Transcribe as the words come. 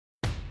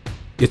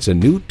It's a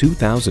new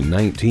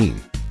 2019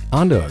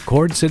 Honda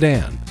Accord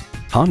sedan.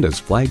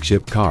 Honda's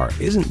flagship car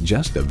isn't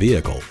just a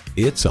vehicle,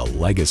 it's a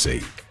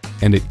legacy.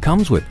 And it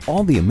comes with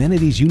all the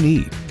amenities you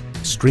need: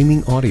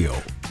 streaming audio,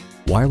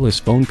 wireless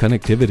phone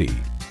connectivity,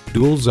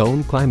 dual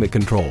zone climate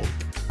control,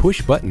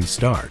 push button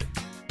start,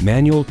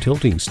 manual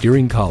tilting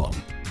steering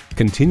column,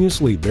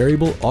 continuously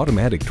variable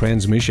automatic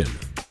transmission,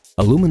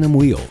 aluminum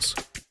wheels,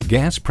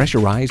 gas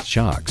pressurized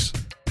shocks,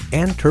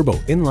 and turbo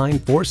inline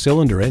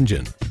 4-cylinder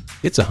engine.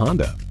 It's a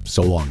Honda,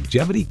 so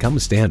longevity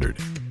comes standard.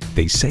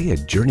 They say a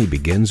journey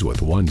begins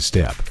with one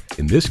step.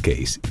 In this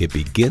case, it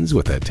begins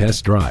with a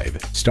test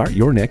drive. Start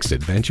your next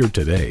adventure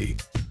today.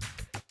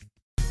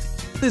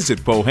 Visit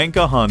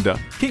Pohanka Honda,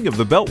 King of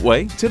the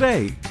Beltway,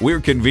 today. We're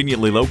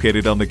conveniently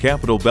located on the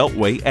Capitol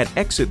Beltway at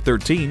Exit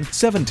 13,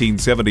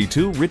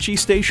 1772 Ritchie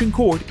Station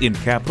Court in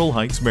Capitol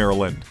Heights,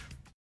 Maryland.